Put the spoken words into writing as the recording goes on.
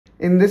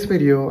In this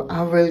video,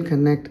 I will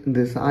connect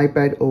this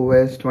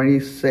iPadOS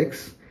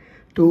 26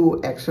 to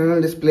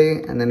external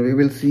display, and then we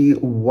will see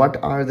what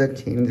are the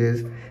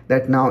changes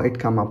that now it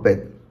come up with.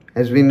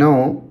 As we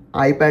know,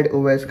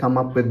 iPadOS come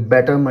up with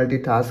better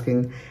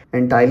multitasking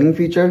and tiling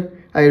feature.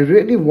 I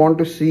really want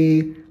to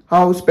see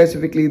how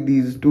specifically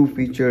these two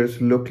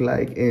features look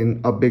like in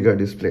a bigger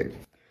display.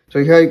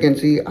 So here you can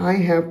see I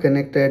have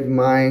connected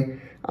my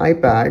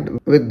iPad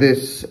with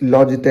this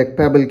Logitech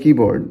Pebble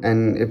keyboard,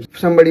 and if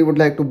somebody would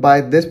like to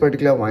buy this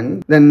particular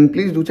one, then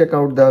please do check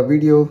out the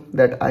video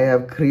that I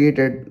have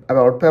created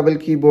about Pebble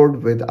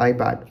keyboard with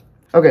iPad.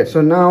 Okay,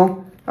 so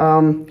now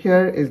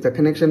here is the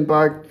connection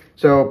part.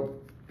 So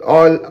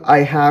all I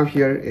have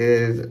here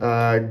is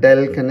a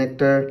Dell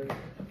connector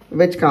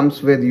which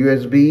comes with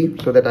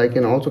USB so that I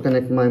can also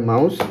connect my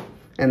mouse,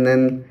 and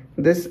then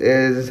this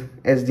is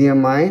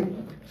HDMI.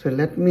 So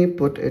let me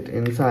put it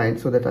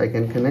inside so that I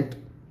can connect.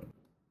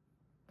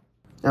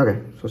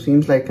 Okay, so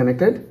seems like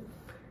connected.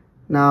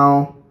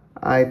 Now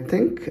I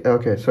think,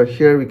 okay, so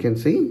here we can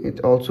see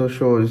it also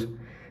shows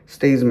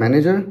stage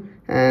manager,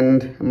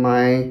 and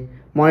my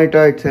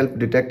monitor itself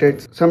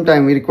detected.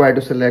 Sometimes we require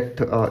to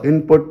select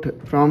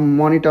input from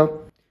monitor,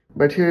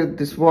 but here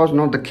this was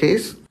not the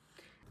case.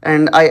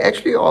 And I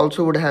actually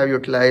also would have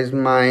utilized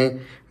my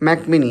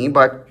Mac Mini,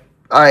 but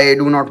I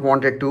do not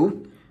want it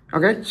to.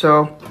 Okay,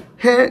 so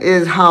here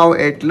is how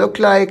it looked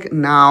like.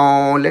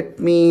 Now let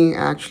me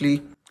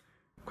actually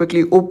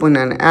quickly open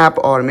an app,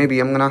 or maybe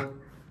I'm gonna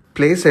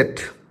place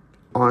it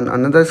on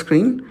another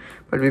screen.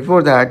 But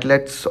before that,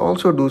 let's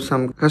also do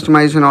some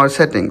customization or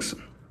settings.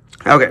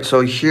 Okay, so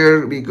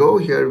here we go.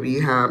 Here we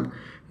have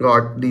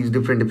got these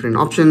different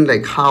options,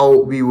 like how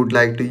we would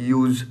like to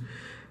use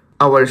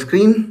our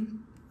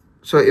screen.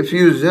 So if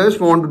you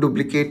just want to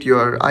duplicate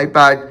your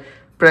iPad,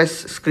 press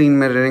screen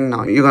mirroring.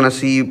 Now you're gonna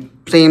see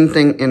same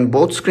thing in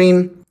both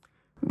screen,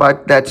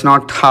 but that's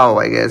not how,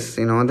 I guess,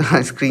 you know,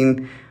 the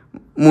screen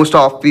most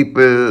of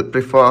people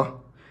prefer.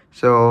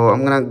 So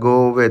I'm gonna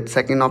go with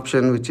second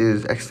option, which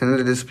is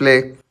extended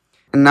display.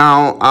 And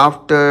now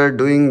after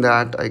doing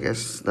that, I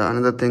guess the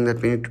another thing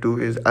that we need to do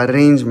is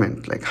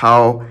arrangement, like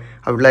how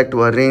I would like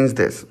to arrange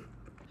this.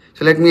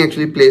 So let me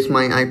actually place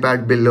my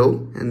iPad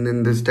below and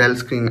then this Dell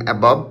screen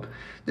above,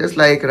 just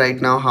like right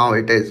now how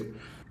it is.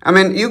 I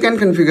mean, you can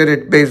configure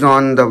it based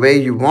on the way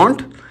you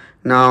want.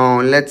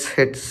 Now let's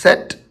hit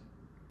set.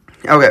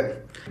 Okay,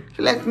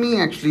 so let me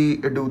actually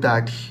do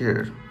that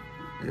here.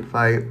 If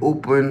I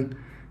open,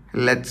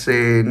 let's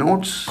say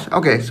notes,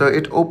 okay, so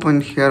it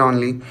opened here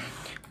only,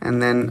 and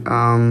then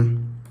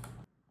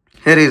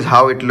here is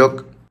how it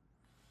look.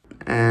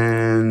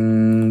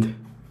 And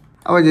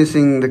I was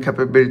using the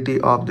capability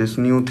of this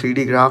new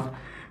 3D graph,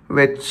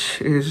 which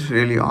is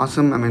really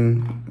awesome. I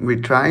mean, we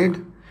tried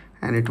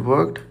and it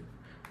worked.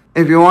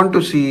 If you want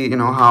to see, you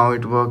know, how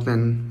it works,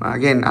 then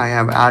again I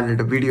have added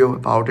a video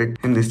about it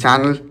in this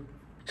channel.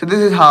 So this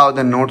is how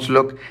the notes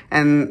look,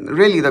 and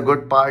really the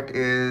good part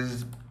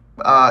is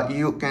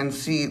you can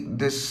see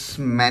this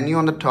menu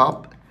on the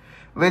top,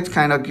 which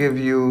kind of give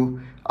you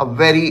a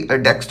very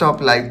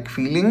desktop-like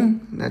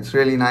feeling. That's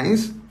really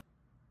nice.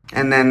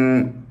 And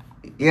then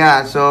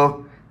yeah,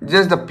 so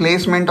just the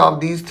placement of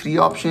these three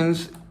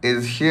options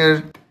is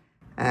here,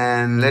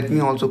 and let me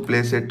also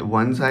place it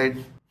one side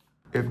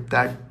if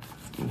that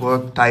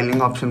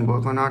tiling option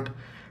work or not.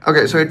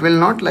 Okay, so it will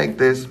not like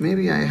this.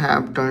 Maybe I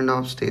have turned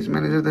off stage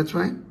manager, that's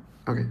why.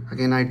 Okay,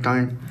 again I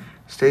turned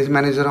stage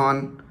manager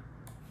on.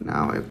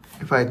 Now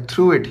if I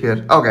threw it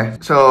here, okay,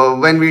 so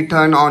when we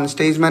turn on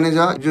stage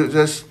manager, you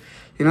just,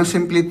 you know,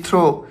 simply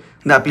throw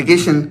the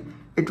application,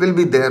 it will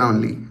be there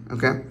only.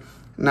 Okay,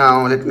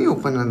 now let me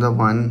open another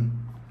one,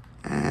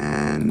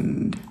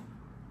 and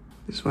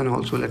this one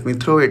also, let me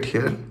throw it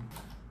here,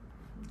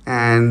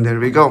 and there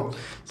we go.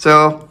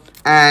 So,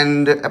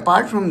 and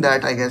apart from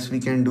that, I guess we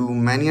can do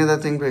many other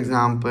things. For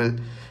example,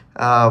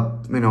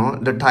 you know,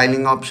 the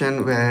tiling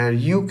option where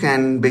you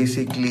can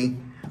basically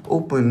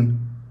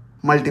open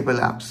multiple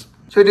apps.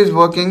 So it is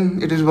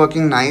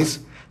working nice.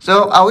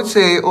 So I would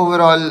say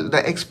overall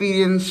the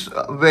experience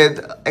with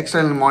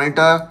external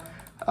monitor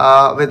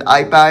with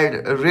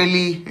iPad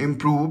really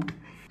improved.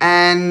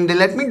 And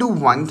let me do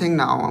one thing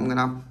now. I'm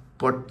gonna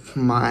put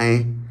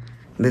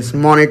this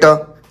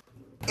monitor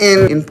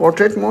in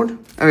portrait mode.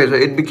 Okay, so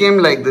it became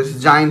like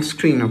this giant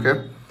screen.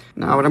 Okay,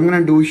 now what I'm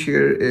gonna do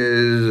here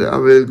is I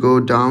will go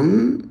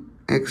down,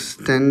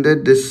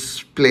 extended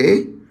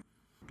display,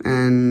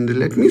 and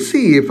let me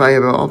see if I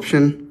have an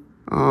option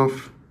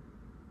of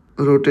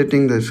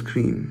rotating the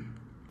screen.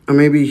 Or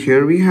maybe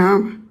here we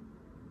have.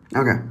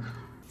 Okay,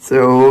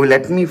 so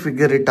let me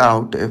figure it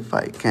out if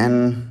I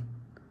can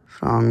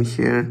from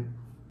here.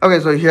 Okay,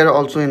 so here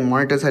also in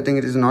monitor setting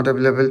it is not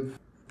available.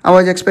 I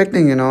was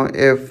expecting, you know,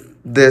 if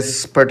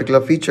this particular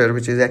feature,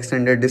 which is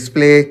extended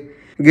display,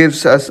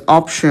 gives us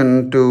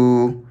option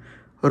to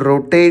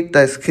rotate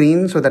the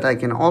screen so that I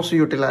can also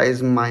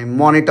utilize my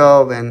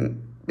monitor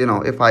when, you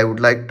know, if I would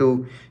like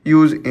to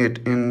use it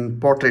in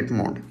portrait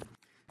mode.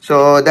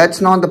 So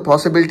that's not the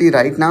possibility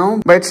right now,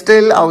 but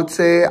still I would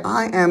say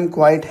I am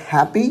quite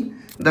happy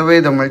the way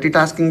the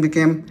multitasking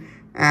became.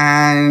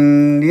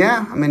 And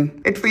yeah, I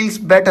mean, it feels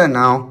better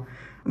now,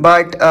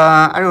 but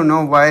I don't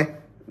know why.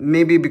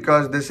 Maybe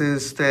because this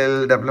is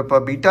still developer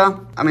beta.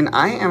 I mean,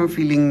 I am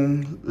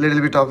feeling a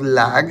little bit of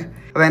lag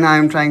when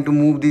I'm trying to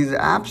move these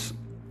apps,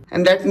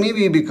 and that may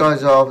be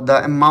because of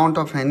the amount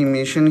of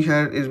animation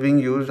here is being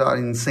used are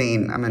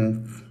insane. I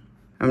mean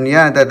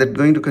yeah, that's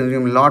going to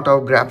consume a lot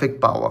of graphic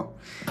power.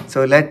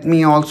 So let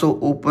me also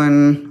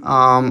open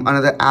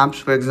another apps,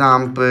 for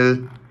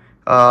example,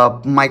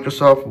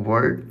 Microsoft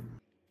Word.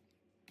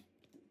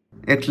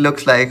 It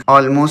looks like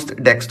almost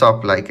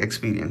desktop-like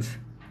experience.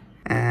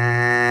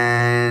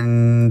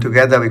 And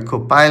together with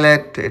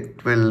Copilot,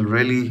 it will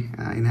really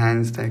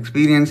enhance the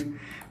experience.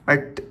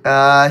 But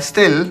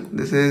still,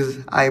 this is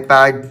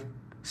iPad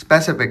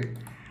specific.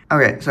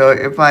 Okay, so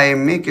if I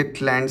make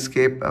it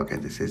landscape, okay,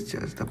 this is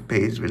just the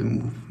page will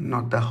move,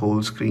 not the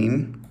whole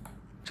screen.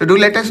 So do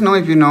let us know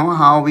if you know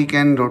how we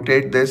can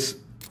rotate this.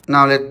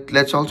 Now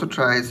let's also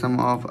try some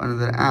of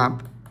another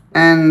app.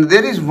 And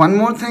there is one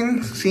more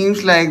thing.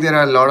 Seems like there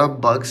are a lot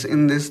of bugs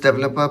in this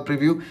developer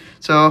preview.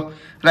 So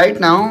right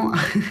now,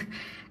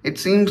 it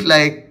seems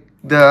like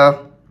the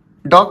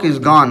dock is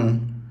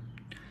gone.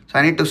 So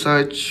I need to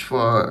search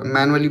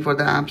manually for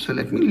the app. So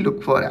let me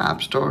look for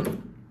App Store.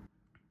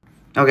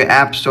 Okay,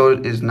 App Store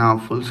is now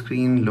full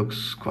screen,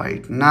 looks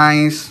quite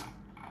nice.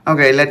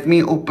 Okay, let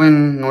me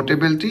open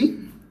Notability.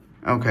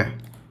 Okay,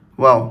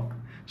 wow.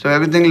 So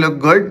everything looked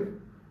good.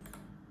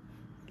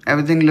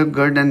 Everything looked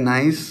good and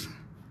nice.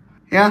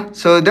 Yeah,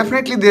 so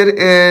definitely there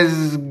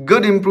is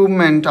good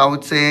improvement, I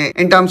would say,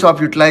 in terms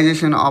of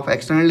utilization of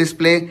external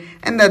display,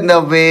 and then the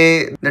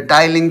way the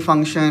tiling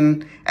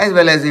function, as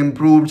well as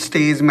improved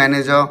stage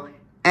manager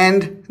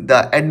and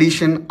the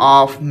addition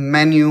of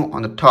menu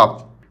on the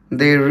top.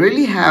 They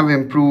really have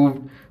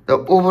improved the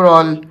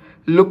overall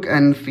look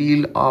and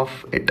feel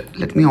of it.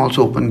 Let me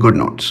also open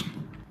GoodNotes.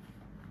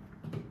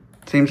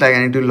 Seems like I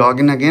need to log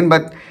in again,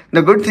 but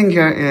the good thing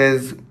here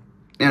is,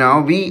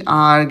 we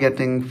are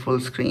getting full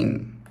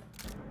screen.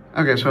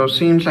 Okay, so it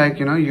seems like,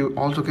 you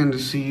also can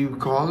receive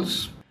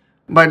calls.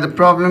 But the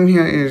problem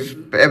here is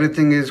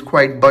everything is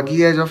quite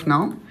buggy as of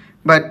now.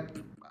 But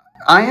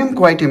I am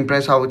quite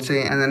impressed, I would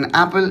say, and then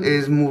Apple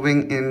is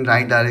moving in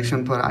right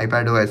direction for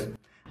iPadOS.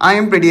 I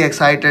am pretty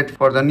excited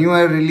for the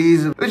newer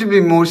release, which will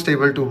be more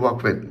stable to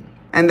work with.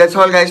 And that's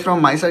all guys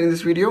from my side in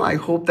this video. I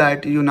hope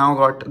that you now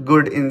got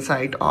good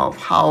insight of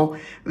how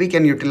we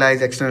can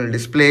utilize external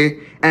display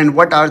and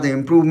what are the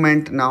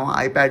improvement now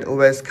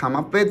iPadOS come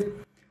up with.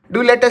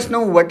 Do let us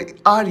know what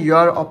are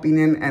your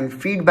opinion and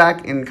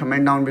feedback in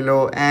comment down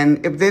below,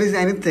 and if there is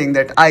anything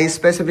that I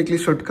specifically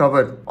should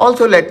cover,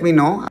 also let me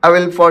know. I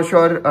will for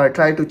sure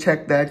try to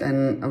check that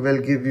and will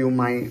give you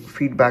my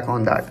feedback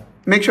on that.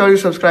 Make sure you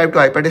subscribe to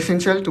iPad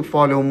Essential to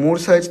follow more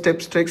such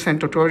tips, tricks and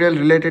tutorials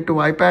related to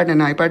iPad and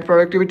iPad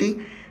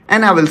productivity,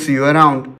 and I will see you around.